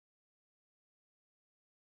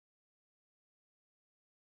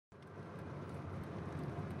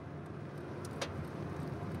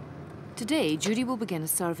Today, Judy will begin a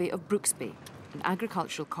survey of Brooksby, an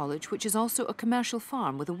agricultural college which is also a commercial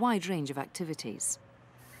farm with a wide range of activities.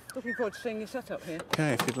 Looking forward to seeing your setup here.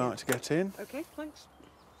 OK, if you'd like to get in. OK, thanks.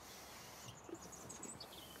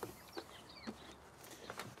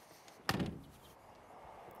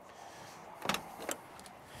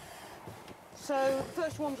 So,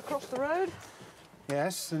 first one's across the road?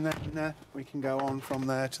 Yes, and then we can go on from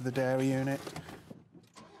there to the dairy unit.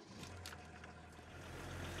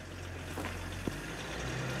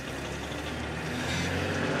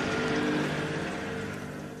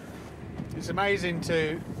 It's amazing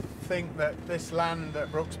to think that this land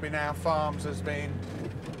that Brooksby now farms has been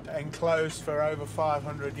enclosed for over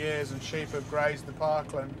 500 years and sheep have grazed the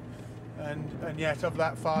parkland, and yet of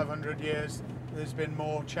that 500 years there's been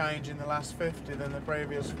more change in the last 50 than the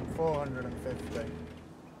previous 450.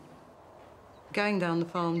 Going down the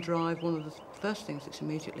farm drive, one of the first things that's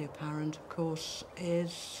immediately apparent, of course,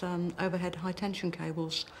 is overhead high-tension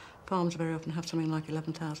cables. Farms very often have something like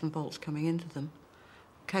 11,000 volts coming into them.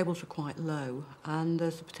 Cables are quite low, and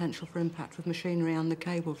there's the potential for impact with machinery and the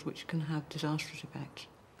cables, which can have disastrous effects.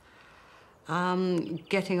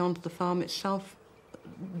 Getting onto the farm itself,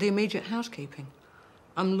 the immediate housekeeping.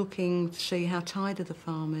 I'm looking to see how tidy the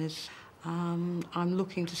farm is. I'm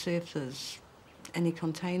looking to see if there's any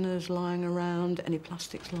containers lying around, any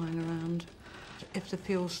plastics lying around, if the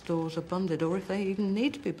fuel stores are bunded, or if they even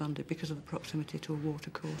need to be bunded because of the proximity to a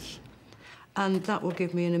watercourse. And that will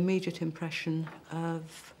give me an immediate impression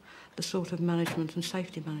of the sort of management and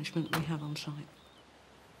safety management we have on site.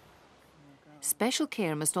 Special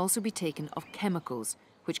care must also be taken of chemicals,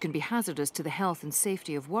 which can be hazardous to the health and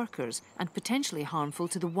safety of workers and potentially harmful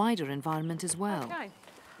to the wider environment as well. Okay.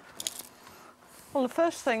 Well, the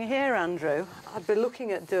first thing here, Andrew, I'd be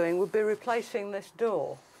looking at doing would be replacing this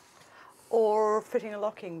door or fitting a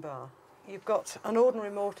locking bar. You've got an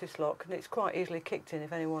ordinary mortise lock, and it's quite easily kicked in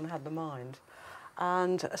if anyone had the mind,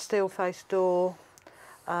 and a steel-faced door,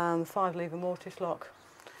 5-lever mortise lock,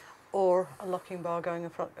 or a locking bar going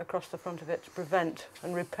across the front of it to prevent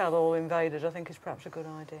and repel all invaders, I think is perhaps a good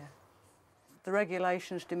idea. The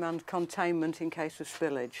regulations demand containment in case of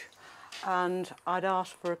spillage, and I'd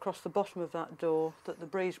ask for across the bottom of that door that the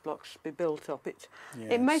breeze blocks be built up.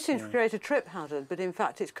 It may seem to create a trip hazard, but in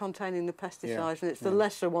fact it's containing the pesticides, and it's the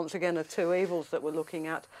lesser, once again, of two evils that we're looking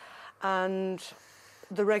at. And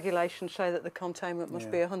the regulations say that the containment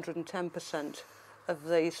must be 110% of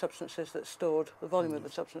the substances that's stored, the volume of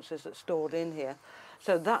the substances that's stored in here.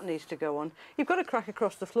 So that needs to go on. You've got a crack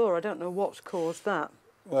across the floor. I don't know what's caused that.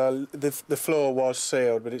 Well, the floor was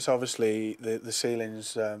sealed, but it's obviously the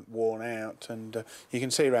ceiling's worn out, and you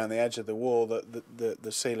can see around the edge of the wall that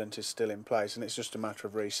the sealant is still in place, and it's just a matter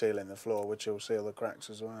of resealing the floor, which will seal the cracks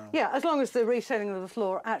as well. Yeah, as long as the resealing of the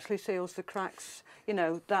floor actually seals the cracks, you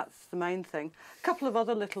know, that's the main thing. A couple of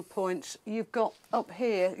other little points. You've got up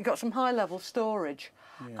here, you've got some high-level storage,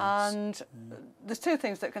 and there's two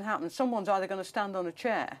things that can happen. Someone's either going to stand on a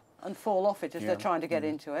chair and fall off it as they're trying to get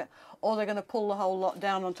into it, or they're going to pull the whole lot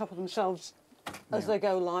down on top of themselves as they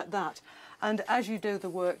go like that. And as you do the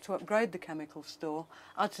work to upgrade the chemical store,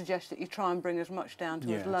 I'd suggest that you try and bring as much down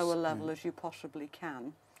to as low a level as you possibly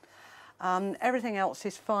can. Everything else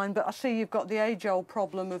is fine, but I see you've got the age-old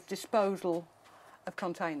problem of disposal of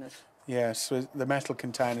containers. Yes, the metal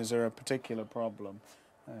containers are a particular problem,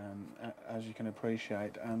 as you can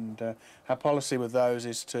appreciate, and our policy with those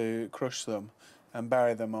is to crush them and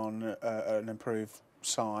bury them on an improved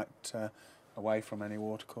site away from any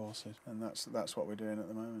watercourses, and that's what we're doing at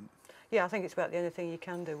the moment. Yeah, I think it's about the only thing you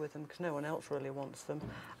can do with them because no one else really wants them.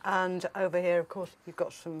 And over here, of course, you've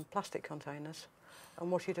got some plastic containers.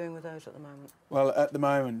 And what are you doing with those at the moment? Well, at the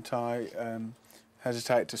moment, I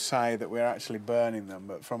hesitate to say that we're actually burning them,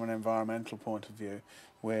 but from an environmental point of view,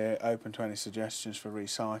 we're open to any suggestions for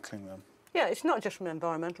recycling them. Yeah, it's not just from an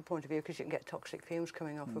environmental point of view, because you can get toxic fumes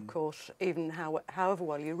coming off, of course, even however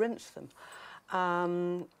well you rinse them.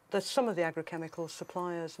 There's some of the agrochemical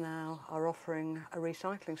suppliers now are offering a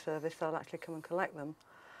recycling service. They'll actually come and collect them,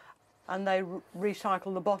 and they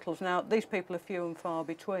recycle the bottles. Now, these people are few and far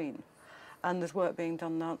between, and there's work being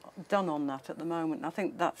done on that at the moment, and I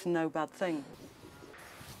think that's no bad thing.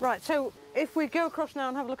 Right, so if we go across now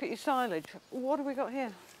and have a look at your silage, what have we got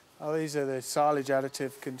here? Oh, these are the silage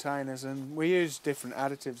additive containers, and we use different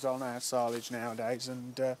additives on our silage nowadays,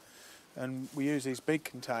 and we use these big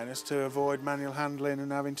containers to avoid manual handling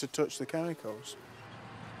and having to touch the chemicals.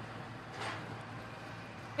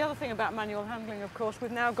 The other thing about manual handling, of course,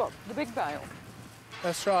 we've now got the big bale.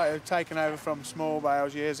 That's right, they've taken over from small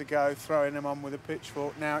bales years ago, throwing them on with a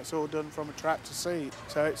pitchfork. Now it's all done from a tractor seat,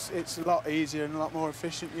 so it's a lot easier and a lot more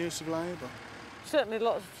efficient use of labour. Certainly a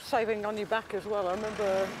lot of saving on your back as well. I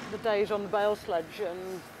remember the days on the bale sledge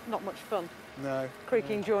and not much fun. No.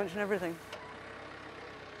 Creaking joints and everything.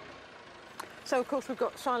 So of course we've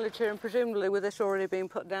got silage here, and presumably with this already being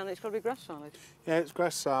put down, it's got to be grass silage. Yeah, it's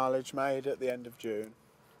grass silage made at the end of June.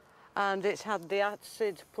 And it's had the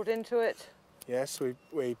acid put into it? Yes,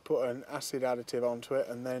 we put an acid additive onto it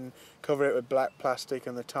and then cover it with black plastic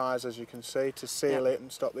and the tyres, as you can see, to seal it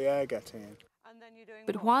and stop the air getting in.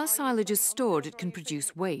 But while silage is stored, it can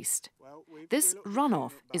produce waste. This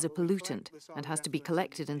runoff is a pollutant and has to be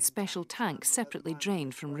collected in special tanks separately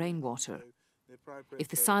drained from rainwater. If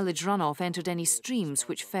the silage runoff entered any streams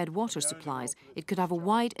which fed water supplies, it could have a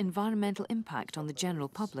wide environmental impact on the general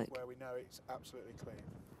public.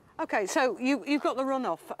 OK, so you've got the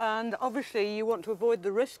runoff, and obviously you want to avoid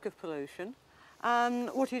the risk of pollution. And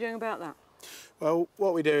what are you doing about that? Well,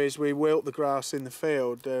 what we do is we wilt the grass in the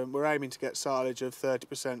field. We're aiming to get silage of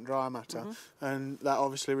 30% dry matter, and that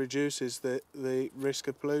obviously reduces the risk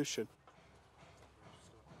of pollution.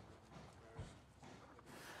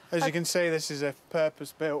 As you can see, this is a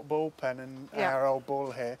purpose-built bullpen and our old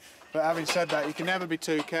bull here. But having said that, you can never be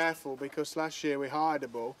too careful, because last year we hired a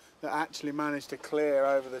bull that actually managed to clear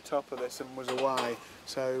over the top of this and was away.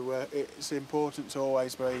 So it's important to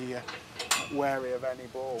always be wary of any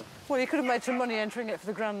bull. Well, you could have made some money entering it for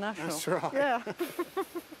the Grand National. That's right. Yeah.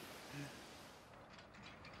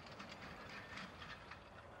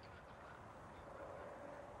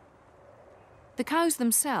 The cows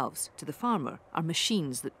themselves, to the farmer, are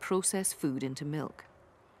machines that process food into milk.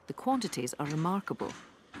 The quantities are remarkable.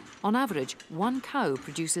 On average, one cow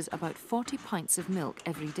produces about 40 pints of milk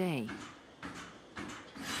every day.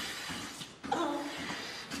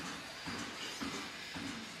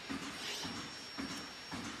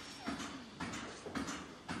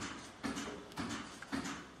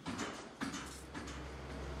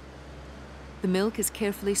 The milk is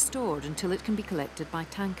carefully stored until it can be collected by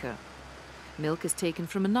tanker. Milk is taken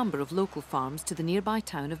from a number of local farms to the nearby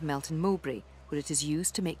town of Melton Mowbray, where it is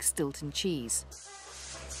used to make Stilton cheese.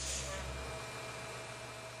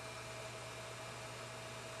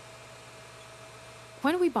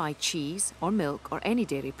 When we buy cheese or milk or any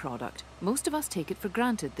dairy product, most of us take it for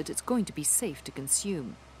granted that it's going to be safe to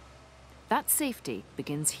consume. That safety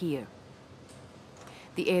begins here.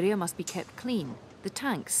 The area must be kept clean, the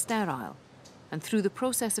tanks sterile, and through the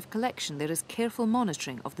process of collection there is careful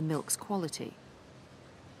monitoring of the milk's quality.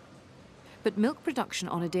 But milk production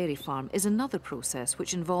on a dairy farm is another process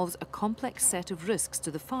which involves a complex set of risks to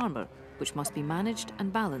the farmer, which must be managed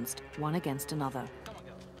and balanced one against another.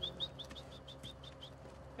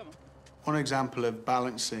 One example of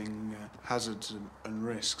balancing hazards and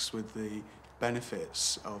risks with the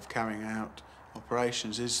benefits of carrying out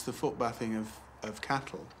operations is the foot bathing of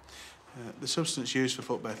cattle. The substance used for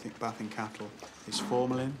foot bathing cattle is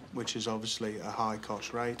formalin, which is obviously a high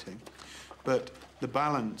cost rating. But the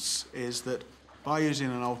balance is that by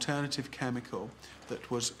using an alternative chemical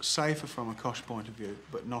that was safer from a cost point of view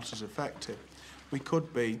but not as effective, we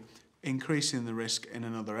could be increasing the risk in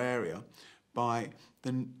another area by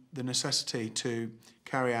the necessity to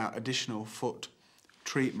carry out additional foot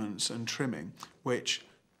treatments and trimming, which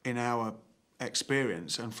in our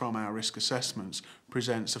experience and from our risk assessments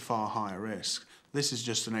presents a far higher risk. This is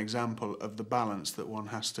just an example of the balance that one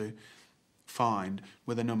has to find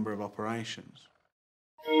with a number of operations.